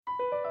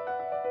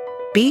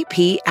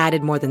BP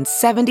added more than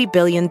 $70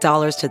 billion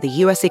to the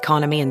U.S.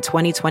 economy in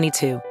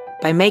 2022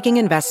 by making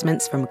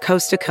investments from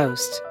coast to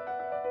coast.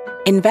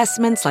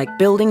 Investments like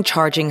building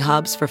charging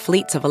hubs for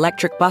fleets of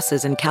electric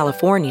buses in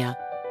California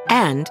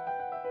and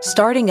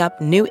starting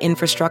up new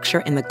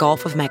infrastructure in the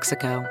Gulf of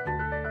Mexico.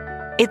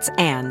 It's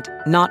and,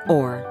 not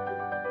or.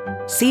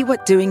 See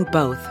what doing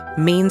both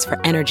means for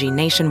energy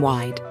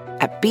nationwide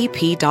at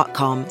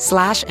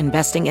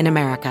bp.com/investing in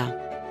America.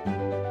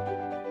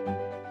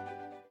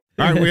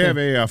 All right, we have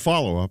a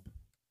follow-up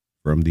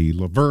from the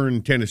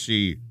Laverne,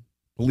 Tennessee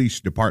Police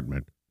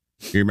Department.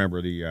 You remember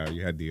you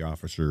had the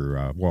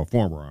officer,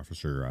 former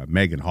officer,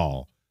 Megan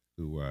Hall,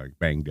 who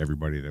banged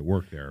everybody that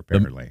worked there,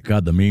 apparently.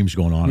 God, the memes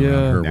going on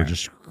around her were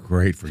just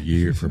great for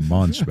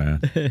months, man.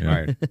 Yeah.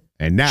 Right.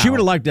 And now... She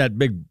would have liked that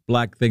big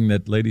black thing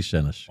that lady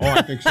sent us. Oh,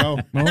 I think so.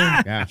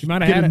 Yeah. She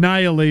might have had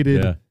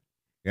annihilated. Yeah.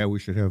 Yeah, we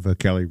should have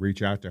Kelly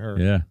reach out to her.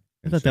 Yeah.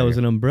 I thought that was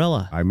an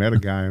umbrella. I met a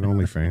guy on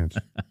OnlyFans.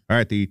 All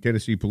right, the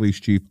Tennessee police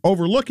chief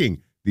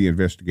overlooking the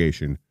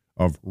investigation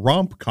of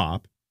Romp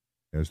Cop,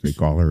 as they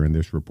call her in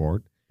this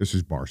report. This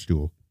is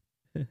Barstool.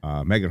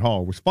 Megan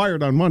Hall was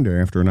fired on Monday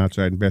after an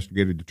outside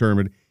investigator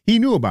determined he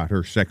knew about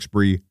her sex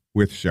spree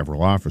with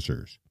several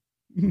officers.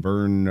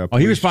 Vern,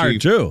 he was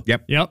fired too.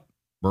 Yep.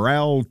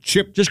 Morale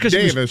Chip just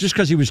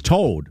because he was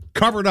told.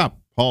 Covered up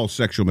Hall's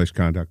sexual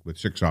misconduct with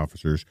 6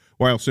 officers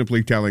while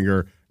simply telling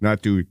her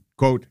not to,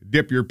 quote,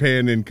 dip your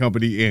pen in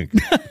company ink.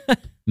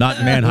 Not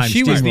Mannheim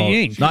she was the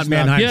ink. Not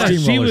Mannheim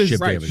Steamroller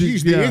Chip right, Davis.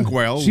 She's the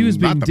inkwell, she was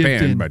being not the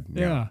dipped pen, in. but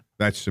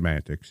that's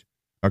semantics.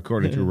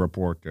 According to a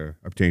report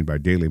obtained by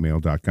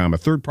DailyMail.com, a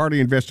third-party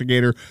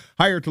investigator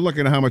hired to look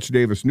into how much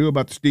Davis knew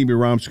about the steamy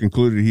romps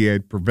concluded he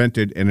had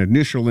prevented an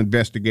initial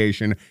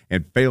investigation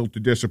and failed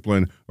to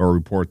discipline or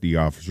report the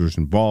officers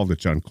involved.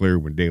 It's unclear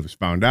when Davis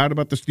found out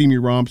about the steamy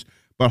romps,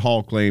 but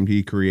Hall claimed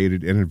he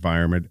created an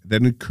environment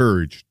that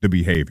encouraged the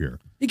behavior.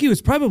 I think he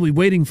was probably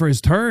waiting for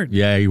his turn.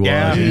 Yeah, he was.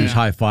 Yeah. He was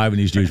high-fiving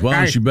these dudes. Why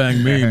don't you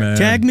bang me, man?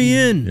 Tag me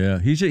in. Yeah,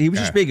 he was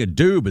just being a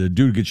dude, but the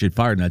dude gets you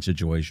fired in that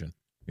situation.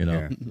 You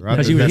know,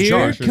 Because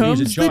Here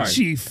comes the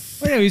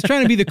chief. Well, yeah, he's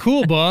trying to be the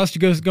cool boss. He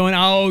going,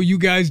 oh, you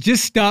guys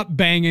just stop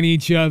banging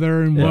each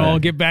other and we'll all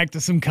get back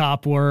to some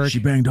cop work. She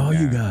banged all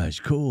you guys.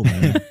 Cool,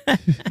 man.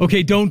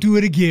 Okay, don't do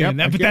it again.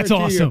 But that's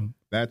awesome.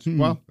 That's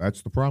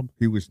the problem.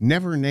 He was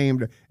never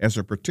named as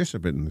a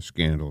participant in the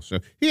scandal, so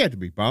he had to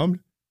be bummed.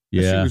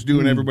 Yeah, he was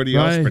doing everybody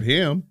else Right. but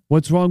him.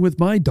 What's wrong with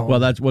my dog?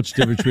 Well, that's what's the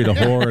difference between a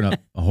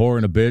whore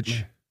and a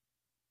bitch.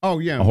 Oh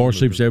yeah, A whore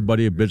sleeps with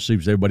everybody, a bitch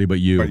sleeps with everybody but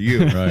you. But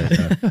you.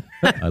 Right.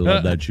 I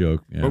love that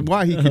joke. Yeah. But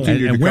why he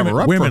continued to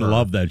cover up women for her.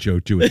 love that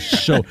joke too. It's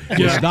so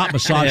it's not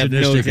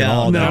misogynistic at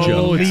all. That No,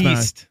 joke. it's not.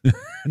 Least.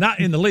 Not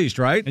in the least,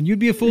 right? And you'd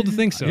be a fool to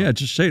think so. Yeah,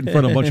 just say it in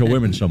front of a bunch of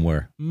women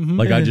somewhere,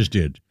 like I just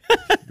did.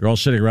 You're all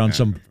sitting around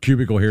some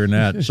cubicle hearing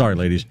that. Sorry,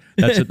 ladies.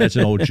 That's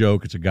an old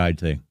joke. It's a guide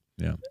thing.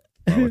 Yeah.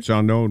 Well, it's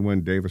unknown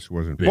when Davis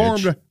was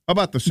informed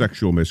about the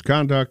sexual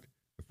misconduct.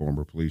 The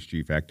former police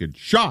chief acted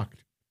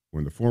shocked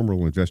when the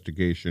formal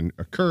investigation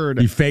occurred.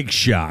 He fake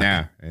shock.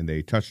 Yeah, and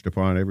they touched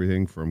upon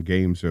everything from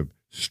games of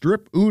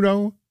strip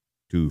Uno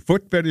to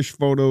foot fetish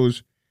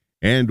photos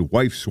and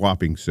wife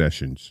swapping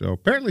sessions. So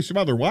apparently some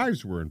other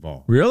wives were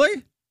involved.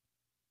 Really?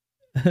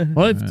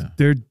 Well,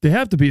 they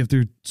have to be if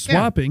they're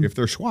swapping. Yeah, if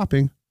they're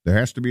swapping, there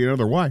has to be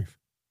another wife.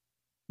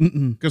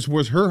 Because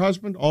was her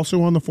husband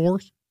also on the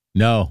force?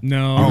 No.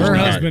 No, her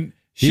husband.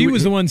 She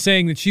was the one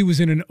saying that she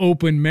was in an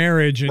open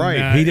marriage. And,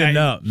 Right. He didn't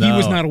know. He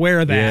was not aware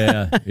of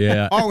that.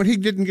 Yeah. Oh, and he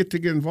didn't get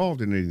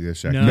involved in any of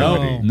this activity.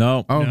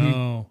 No. Oh,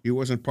 No. he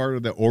wasn't part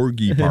of the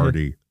orgy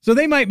party. So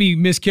they might be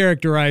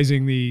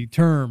mischaracterizing the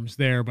terms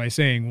there by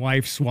saying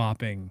wife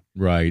swapping.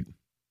 Right.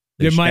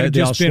 It might have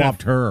they all just been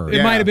swapped her.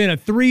 It might have been a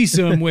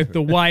threesome with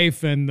the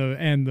wife and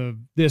the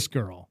this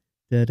girl.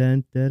 Dun,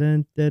 dun,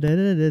 dun, dun,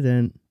 dun,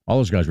 dun. All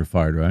those guys were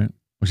fired, right?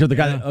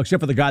 Except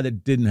for the guy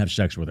that didn't have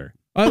sex with her.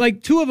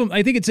 Like 2 of them,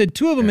 I think it said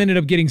 2 of them ended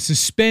up getting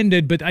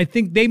suspended, but I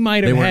think they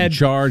might have They weren't had in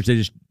charge. They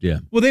just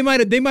Well, they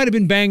might have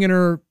been banging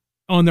her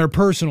on their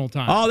personal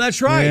time. Oh,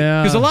 that's right.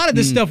 Because a lot of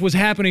this stuff was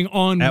happening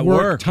on At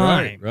work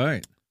time.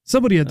 Right.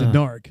 Somebody at the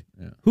narc.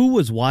 Who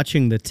was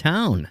watching the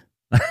town?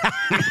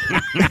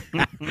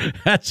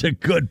 That's a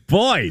good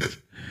point.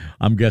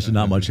 I'm guessing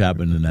not much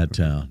happened in that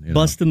town. You know?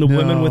 Busting the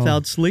women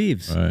without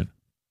sleeves. Right.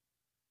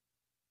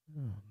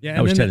 Yeah,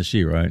 That was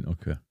Tennessee, right?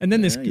 Okay. And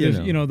then this,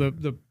 you know.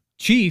 the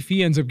chief,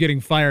 he ends up getting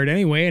fired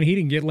anyway, and he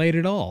didn't get laid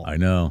at all. I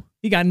know.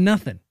 He got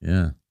nothing.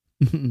 Yeah.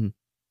 He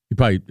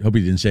probably hope he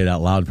didn't say it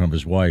out loud in front of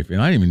his wife.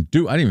 And I didn't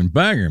even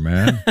bang her,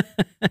 man.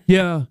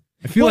 Yeah.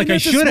 I feel like I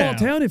should have.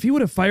 Small town. If he would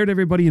have fired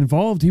everybody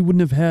involved, he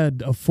wouldn't have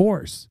had a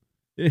force.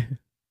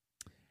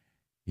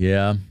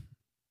 Yeah.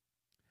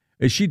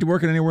 Is she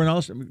working anywhere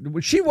else? I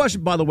mean, she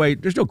wasn't, by the way.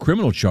 There's no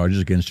criminal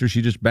charges against her.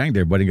 She just banged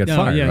everybody and got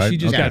fired. Yeah, right? she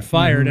just got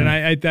fired, and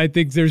I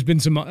think there's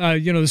been some,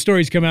 the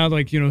stories come out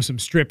like some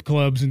strip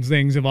clubs and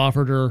things have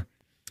offered her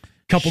a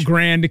couple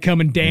grand to come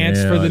and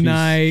dance for the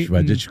night.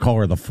 Right, did you call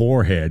her the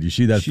forehead? You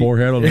see that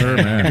forehead on her,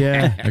 man?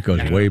 Yeah, that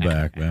goes way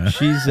back, man.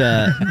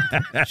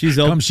 She's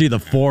Come see the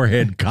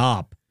forehead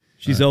cop.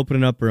 She's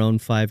opening up her own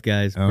Five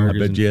Guys Oh, I burgers I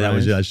bet and you that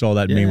was fries. it. I saw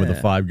that meme with the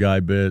Yeah. 5 Guy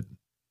bit.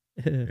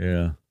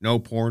 Yeah. No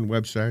porn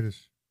website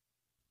is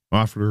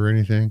offered or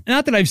anything.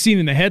 Not that I've seen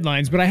in the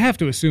headlines, but I have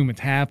to assume it's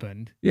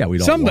happened. Yeah, we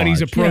don't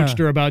Somebody's watch. approached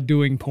Yeah. her about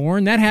doing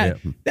porn. That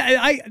happened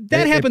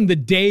the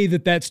day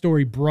that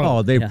story broke.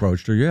 Oh, they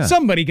approached her, yeah.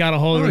 Somebody got a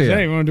hold of her and said, yeah.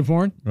 hey, you want to do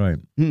porn? Right,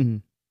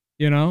 Mhm.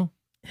 You know?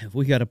 Have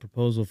we got a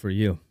proposal for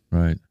you?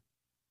 right.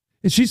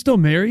 Is she still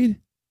married?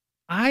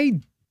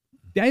 I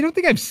don't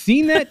think I've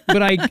seen that,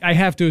 but I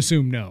have to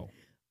assume no.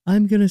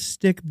 I'm going to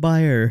stick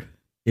by her.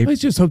 I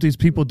just hope these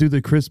people do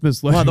the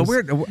Christmas letters. Well, the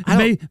weird. I,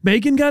 don't-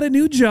 Megan got a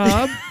new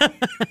job.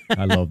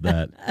 I love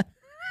that.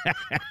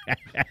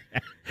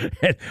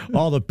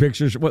 All the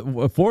pictures.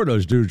 What 4 of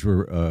those dudes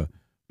were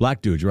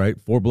black dudes, right?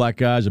 4 black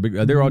guys.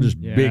 They're all just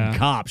Yeah. big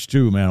cops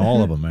too, man.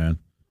 All of them, man.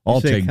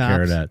 All say taking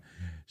care of cops? that.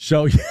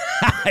 So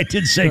I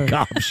did say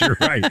cops. You're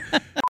right.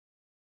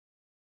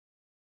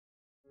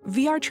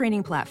 VR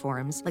training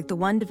platforms, like the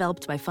one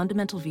developed by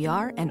Fundamental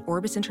VR and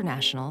Orbis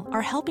International,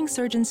 are helping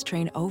surgeons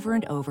train over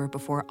and over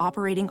before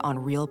operating on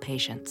real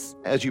patients.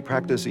 As you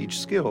practice each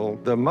skill,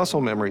 the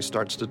muscle memory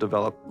starts to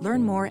develop.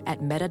 Learn more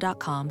at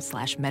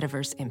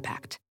meta.com/metaverse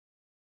impact.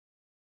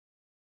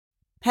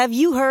 Have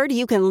you heard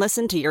you can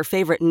listen to your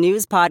favorite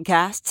news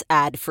podcasts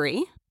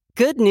ad-free?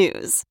 Good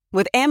news.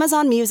 With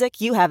Amazon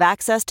Music, you have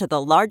access to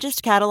the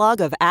largest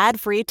catalog of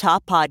ad-free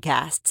top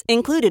podcasts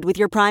included with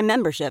your Prime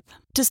membership.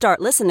 To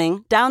start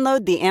listening,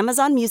 download the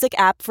Amazon Music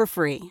app for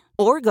free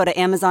or go to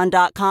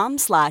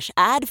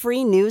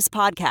amazon.com/ad-free news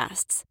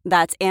podcasts.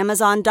 That's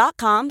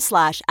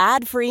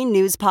amazon.com/ad-free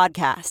news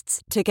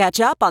podcasts to catch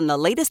up on the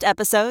latest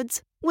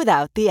episodes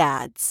without the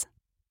ads.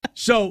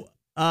 So,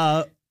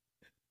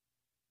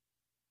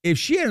 if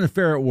she had an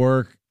affair at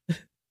work,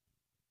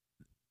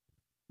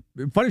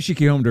 funny if she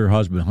came home to her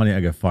husband, honey, I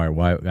got fired.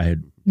 Why? I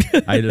had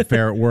an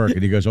affair at work,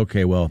 and he goes,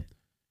 okay, well,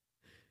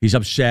 he's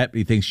upset.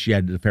 He thinks she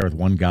had an affair with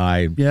one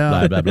guy. Yeah.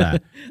 Blah blah blah.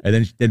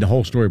 And then the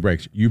whole story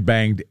breaks. You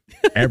banged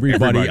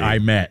everybody I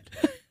met.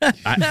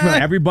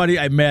 Everybody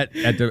I met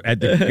at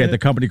the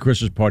company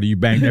Christmas party. You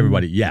banged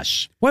everybody.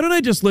 Yes. Why don't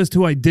I just list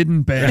who I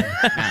didn't bang?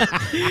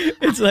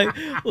 It's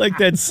like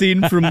that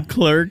scene from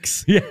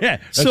Clerks. Yeah.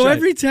 that's So right.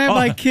 every time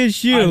I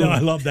kiss you. I know. I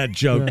love that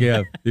joke.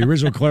 Yeah. The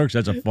original Clerks.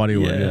 That's a funny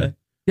one. Yeah.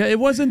 Yeah, it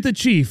wasn't the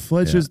chief.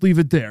 Let's just leave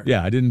it there.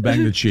 Yeah. I didn't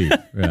bang the chief.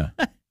 Yeah.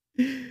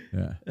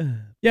 Yeah.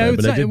 Yeah,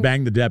 But I did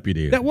bang the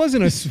deputy. That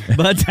wasn't a.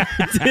 But I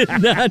did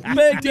not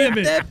make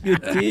the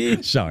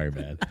deputy. Sorry,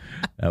 man.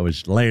 That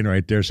was laying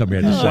right there.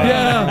 Somebody had to say.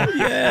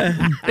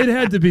 Yeah. It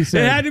had to be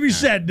said. It had to be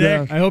said,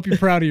 Nick. I hope you're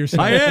proud of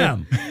yourself. I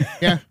am.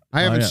 Yeah,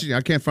 I haven't yeah. seen.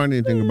 I can't find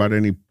anything about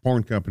any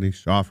porn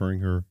companies offering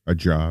her a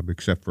job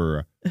except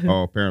for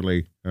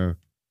apparently I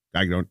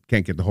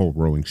can't get the whole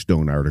Rolling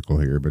Stone article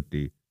here, but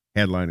the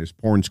headline is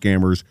porn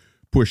scammers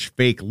push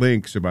fake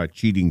links about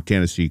cheating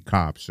Tennessee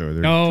cops. So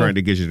they're trying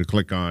to get you to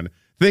click on,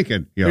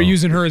 thinking They're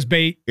using her as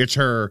bait. it's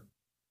her,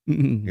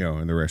 and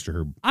the rest of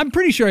her. I'm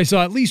pretty sure I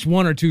saw at least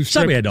 1 or 2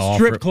 Somebody had to offer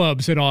strip it.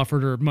 clubs had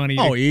offered her money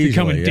Oh, to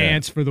come and easily, yeah.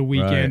 dance for the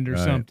weekend Right, or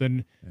right.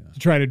 something to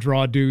try to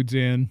draw dudes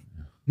in.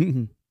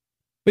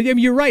 But I mean,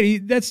 you're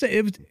right.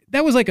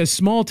 That was like a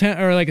small town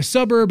or like a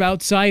suburb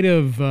outside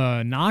of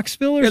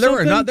Knoxville or Yeah,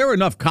 something. there were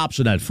enough cops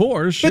in that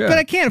force. But yeah. but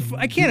I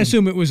can't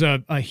assume it was a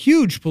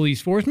huge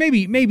police force.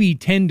 Maybe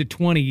 10 to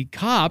 20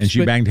 cops. And she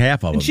but- banged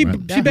half of them. And she right?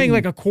 she banged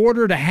like a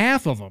quarter to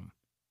half of them.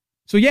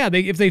 So yeah,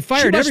 if they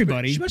fired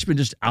everybody, She must have been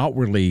just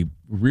outwardly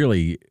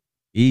really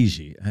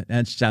easy.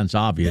 That sounds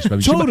obvious,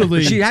 but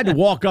Totally. she had to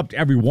walk up to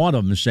every one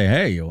of them and say,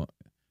 "Hey,"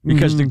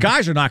 because the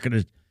guys are not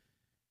going to.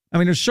 I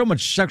mean, there's so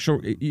much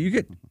sexual. You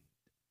get.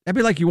 That'd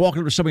be like you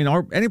walking up to somebody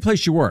in any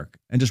place you work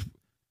and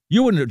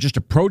you wouldn't just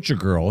approach a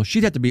girl.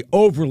 She'd have to be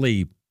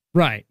overly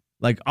right?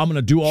 like, I'm going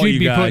to do all She'd you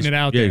be guys. putting it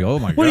out Yeah, there. oh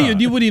my What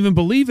god, you wouldn't even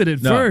believe it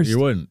at no, first. you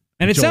wouldn't.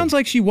 And it Until- sounds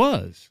like she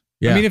was.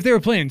 Yeah. I mean, if they were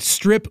playing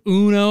strip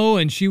Uno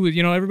and she was,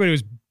 everybody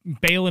was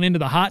bailing into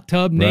the hot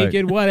tub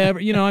naked, whatever.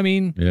 I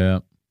mean, yeah.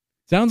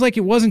 sounds like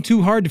it wasn't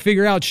too hard to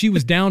figure out she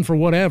was down for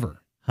whatever.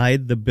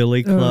 Hide the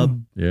Billy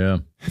Club. Yeah.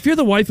 If you're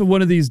the wife of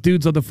one of these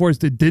dudes on the force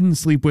that didn't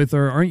sleep with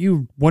her, aren't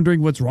you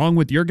wondering what's wrong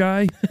with your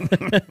guy?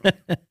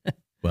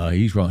 Well,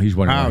 he's wrong. He's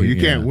wondering. Wow, why he-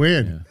 you can't yeah,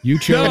 win. yeah. You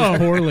chose No.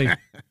 poorly.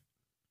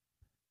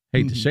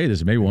 Hate to say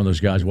this, maybe one of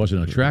those guys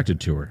wasn't attracted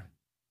to her.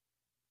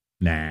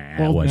 Nah,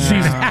 Well,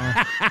 wasn't.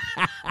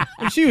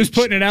 If she was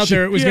putting it out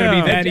there, it was going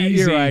to be that easy.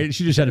 You're right.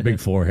 She just had a big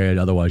forehead.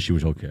 Otherwise, she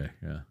was okay.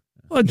 Yeah.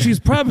 Well, she's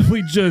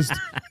probably just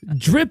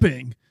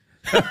dripping.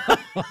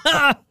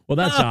 Well,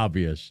 that's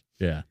obvious.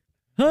 Yeah.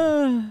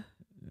 The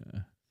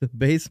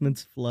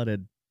basement's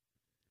flooded.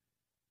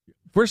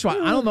 First of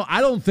all, I don't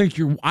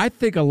know. I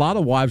think a lot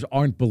of wives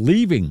aren't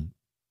believing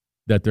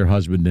that their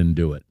husband didn't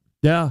do it.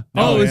 Yeah.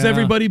 Oh, Is yeah.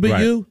 everybody but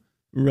Right. you?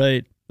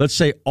 Right. Let's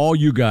say all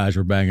you guys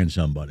are banging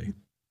somebody.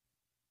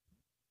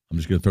 I'm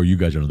just going to throw you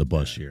guys under the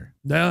bus here.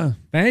 Yeah.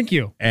 Thank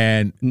you.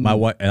 And my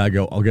wife and I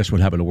go, oh, guess what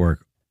happened to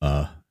work?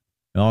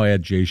 I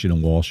had Jason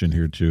and Walsh in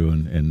here too,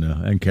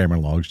 and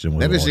Cameron Logston.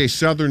 That is a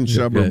southern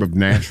suburb of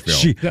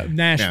Nashville.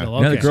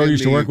 Nashville. Yeah, Okay. the girl you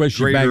used to work with,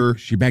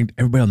 she banged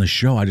everybody on the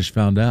show. I just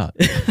found out.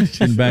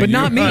 But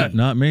not me.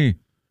 Not me.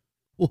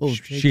 Whoa,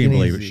 She didn't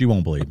believe it. She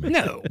won't believe me.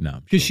 No, No,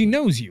 because she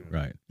knows you.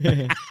 Right.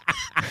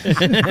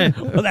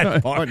 Well,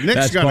 that's part. Nick's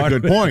that's got part a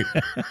of good it. point.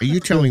 Are you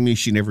telling me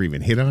she never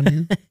even hit on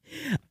you?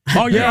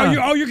 Oh,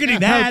 you're getting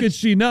that. How could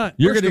she not?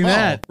 You're First getting of all,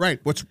 that. right?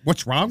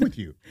 What's wrong with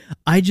you?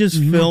 I just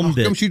filmed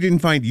How come it. she didn't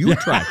find you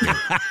attractive?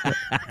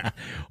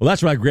 Well,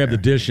 that's why I grabbed the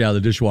dish out of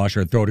the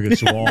dishwasher and throw it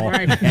against the wall,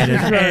 and it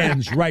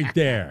ends right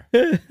there.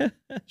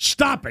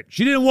 Stop it!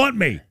 She didn't want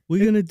me.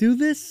 We gonna do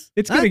this?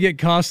 It's going to get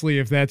costly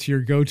if that's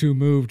your go-to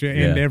move to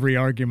end every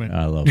argument.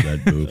 I love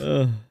that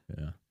move.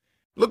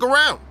 Look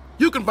around.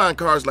 You can find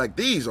cars like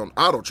these on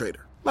AutoTrader,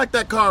 like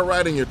that car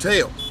riding your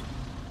tail.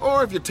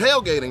 Or if you're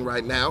tailgating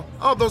right now,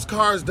 all those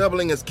cars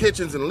doubling as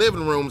kitchens and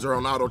living rooms are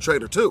on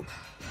AutoTrader too.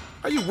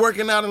 Are you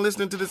working out and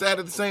listening to this ad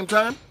at the same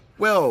time?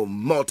 Well,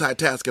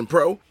 multitasking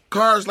pro,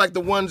 cars like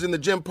the ones in the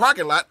gym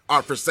parking lot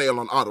are for sale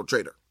on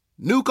AutoTrader.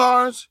 New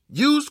cars,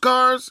 used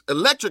cars,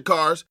 electric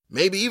cars,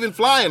 maybe even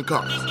flying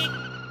cars.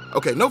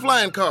 Okay, no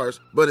flying cars,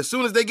 but as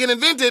soon as they get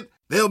invented,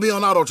 they'll be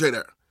on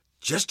AutoTrader.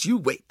 Just you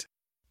wait.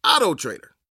 AutoTrader.